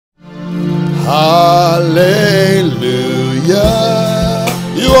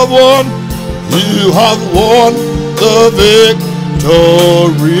You have won. You have won the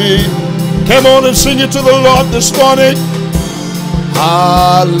victory. Come on and sing it to the Lord this morning.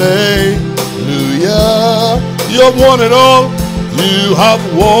 Hallelujah. You have won it all. You have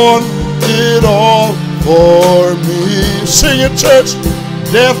won it all for me. Sing it, church.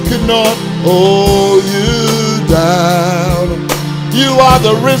 Death could not hold you down. You are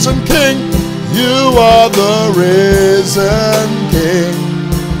the risen King. You are the risen King.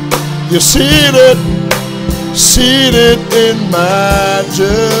 You're seated in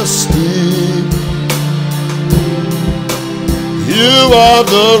majesty. You are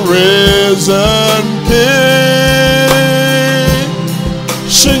the risen King.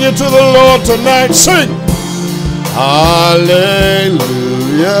 Sing it to the Lord tonight. Sing. Hallelujah.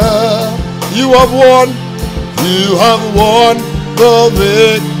 You have won. You have won the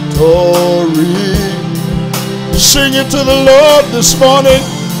victory. Sing it to the Lord this morning.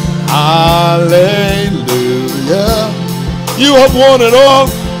 Hallelujah. You have won it all.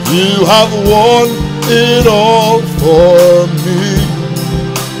 You have won it all for me.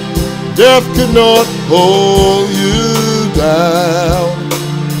 Death could not hold you down.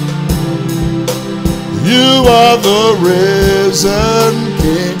 You are the risen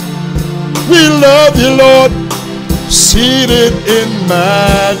King. We love you, Lord. Seated in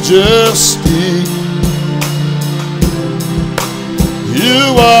majesty.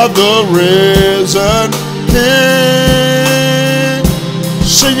 You are the risen King.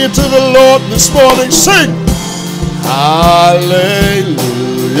 Sing it to the Lord this morning. Sing. Hallelujah.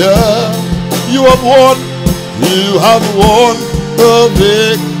 You have won. You have won the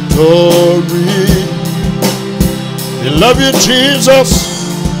victory. We love you, Jesus.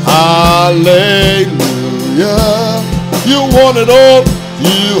 Hallelujah. You won it all.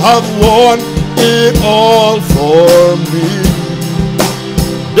 You have won it all for me.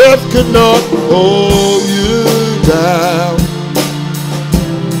 Death could not hold you down.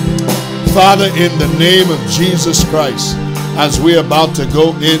 Father, in the name of Jesus Christ, as we're about to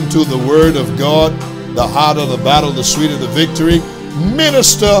go into the Word of God, the harder the battle, the sweeter the victory,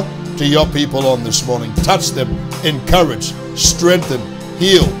 minister to your people on this morning. Touch them, encourage, strengthen,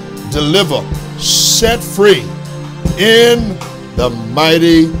 heal, deliver, set free in the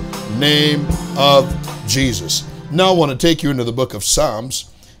mighty name of Jesus. Now I want to take you into the book of Psalms,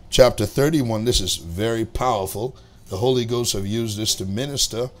 chapter 31. This is very powerful. The Holy Ghost have used this to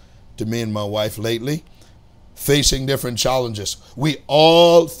minister to me and my wife lately. Facing different challenges. We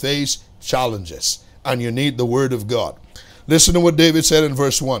all face challenges, and you need the Word of God. Listen to what David said in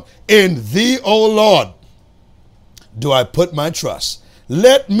verse 1. In thee, O Lord, do I put my trust.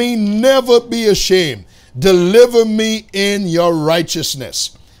 Let me never be ashamed. Deliver me in your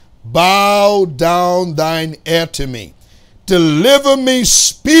righteousness. Bow down thine ear to me. Deliver me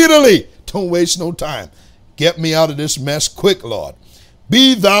speedily. Don't waste no time. Get me out of this mess quick, Lord.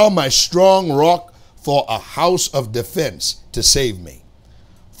 Be thou my strong rock for a house of defense to save me.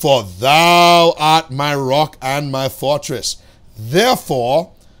 For thou art my rock and my fortress.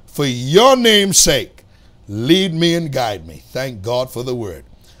 Therefore, for your name's sake, lead me and guide me. Thank God for the word.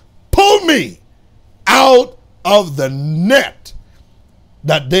 Pull me out of the net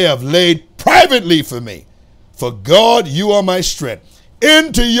that they have laid privately for me. For God, you are my strength.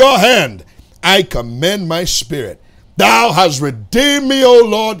 Into your hand I commend my spirit. Thou hast redeemed me, O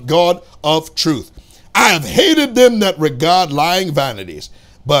Lord God of truth. I have hated them that regard lying vanities,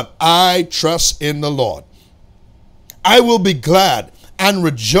 but I trust in the Lord. I will be glad and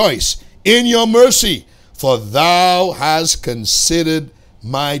rejoice in your mercy, for thou hast considered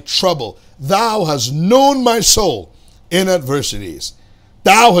my trouble. Thou hast known my soul in adversities.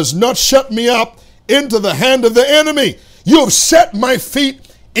 Thou hast not shut me up into the hand of the enemy. You have set my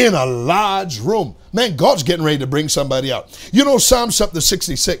feet in a large room. Man, God's getting ready to bring somebody out. You know, Psalm chapter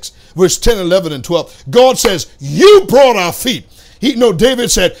 66, verse 10, 11, and 12. God says, you brought our feet. David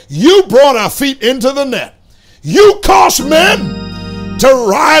said, you brought our feet into the net. You caused men to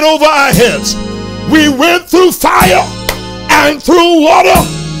ride over our heads. We went through fire and through water,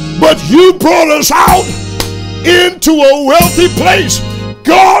 but you brought us out into a wealthy place.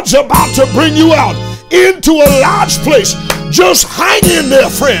 God's about to bring you out into a large place. Just hang in there,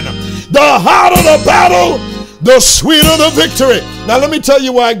 friend. The harder the battle, the sweeter the victory. Now, let me tell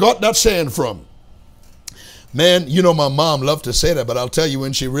you where I got that saying from. Man, you know, my mom loved to say that, but I'll tell you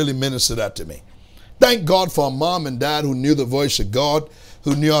when she really ministered that to me. Thank God for a mom and dad who knew the voice of God,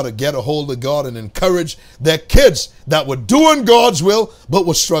 who knew how to get a hold of God and encourage their kids that were doing God's will, but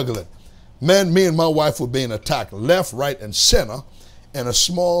were struggling. Man, me and my wife were being attacked left, right, and center. in a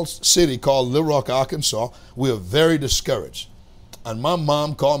small city called Little Rock, Arkansas. We were very discouraged. And my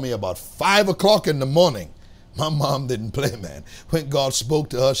mom called me about 5 o'clock in the morning. My mom didn't play, man. When God spoke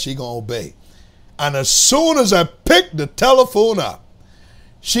to her, she gonna obey. And as soon as I picked the telephone up,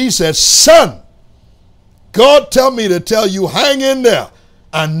 she said, son, God tell me to tell you, hang in there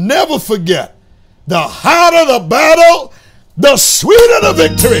and never forget, the harder the battle, the sweeter the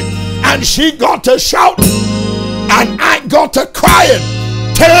victory. And she got to shouting, and I got to crying,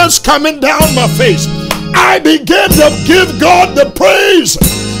 tears coming down my face. I began to give God the praise.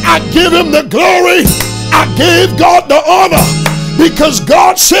 I give him the glory. I gave God the honor, because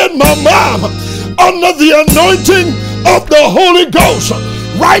God sent my mom under the anointing of the Holy Ghost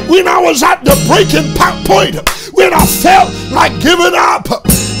right when I was at the breaking point, when I felt like giving up,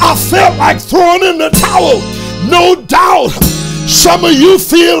 I felt like throwing in the towel. No doubt some of you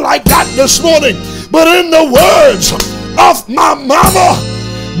feel like that this morning, but in the words of my mama,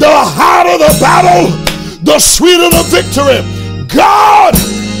 the harder the battle, the sweeter the victory. God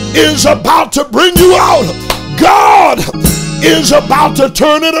is about to bring you out. God is about to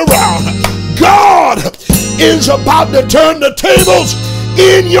turn it around. God is about to turn the tables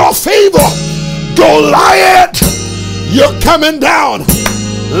in your favor. Goliath, you're coming down.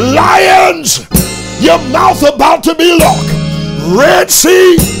 Lions, your mouth about to be locked. Red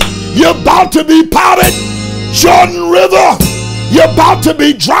Sea, you're about to be parted. Jordan River, you're about to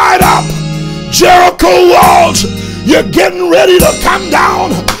be dried up. Jericho walls, you're getting ready to come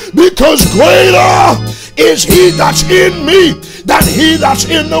down, because greater is he that's in me than he that's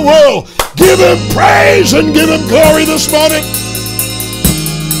in the world. Give him praise and give him glory this morning.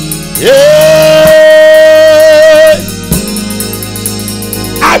 Yeah.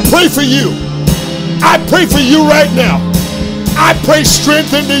 I pray for you. I pray for you right now. I pray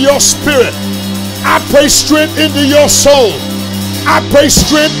strength into your spirit. I pray strength into your soul. I pray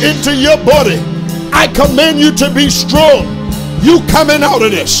strength into your body. I command you to be strong. You coming out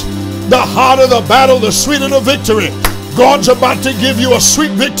of this. The harder the battle, the sweeter the victory. God's about to give you a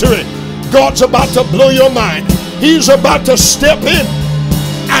sweet victory. God's about to blow your mind. He's about to step in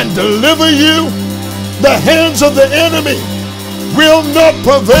and deliver you. The hands of the enemy will not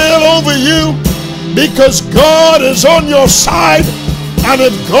prevail over you, because God is on your side. And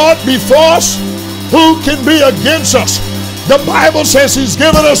if God be for us, who can be against us? The Bible says he's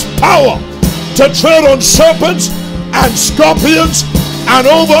given us power to tread on serpents and scorpions and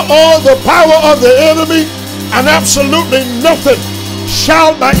over all the power of the enemy, and absolutely nothing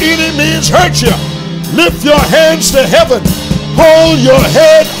shall by any means hurt you. Lift your hands to heaven, hold your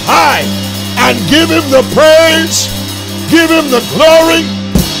head high, and give him the praise, give him the glory,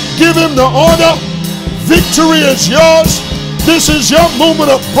 give him the honor. Victory is yours. This is your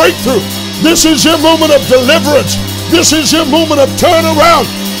moment of breakthrough. This is your moment of deliverance. This is your moment of turnaround.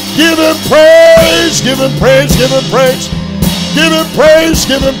 Give him praise, give him praise, give him praise. Give him praise,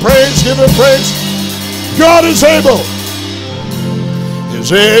 give him praise, give him praise. God is able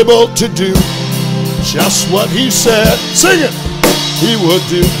to do just what he said. Sing it. He would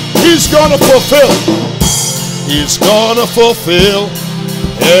do. He's gonna fulfill. He's gonna fulfill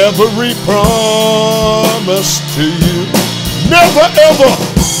every promise to you. Never ever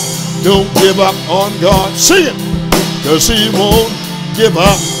don't give up on God. Sing it. 'Cause he won't give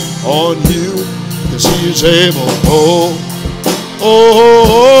up on you, 'cause he's able. Oh,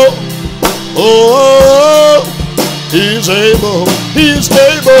 oh, oh, oh, he's able. He's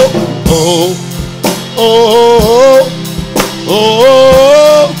able. Oh, oh,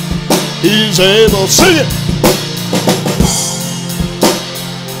 oh, he's able. Sing it.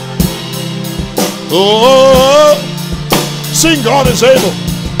 Oh, sing, God is able.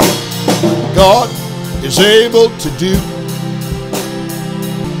 God is able to do.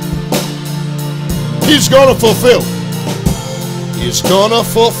 He's gonna fulfill. He's gonna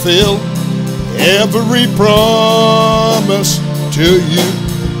fulfill every promise to you.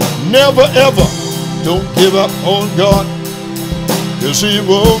 Never ever don't give up on God, 'cause he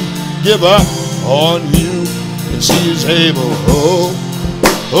won't give up on you, 'cause he's able. Oh,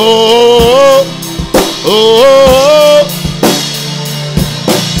 oh, oh.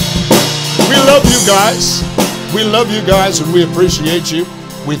 We love you guys. We love you guys, and we appreciate you.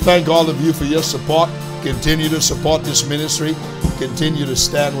 We thank all of you for your support. Continue to support this ministry. Continue to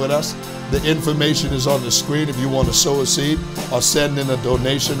stand with us. The information is on the screen if you want to sow a seed or send in a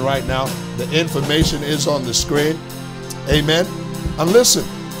donation right now. The information is on the screen. Amen. And listen,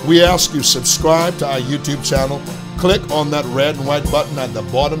 we ask you subscribe to our YouTube channel. Click on that red and white button at the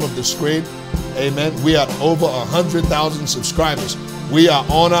bottom of the screen. Amen. We are over 100,000 subscribers. We are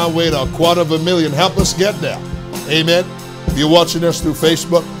on our way to 250,000. Help us get there. Amen. If you're watching us through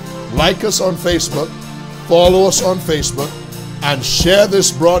Facebook, like us on Facebook, follow us on Facebook, and share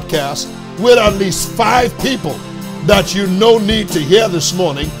this broadcast with at least 5 people that you know need to hear this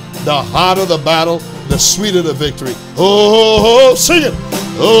morning. The harder the battle, the sweeter the victory. Oh, sing it.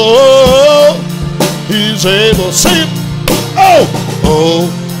 Oh, he's able. Sing it. Oh,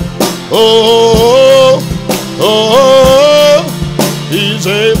 oh, oh.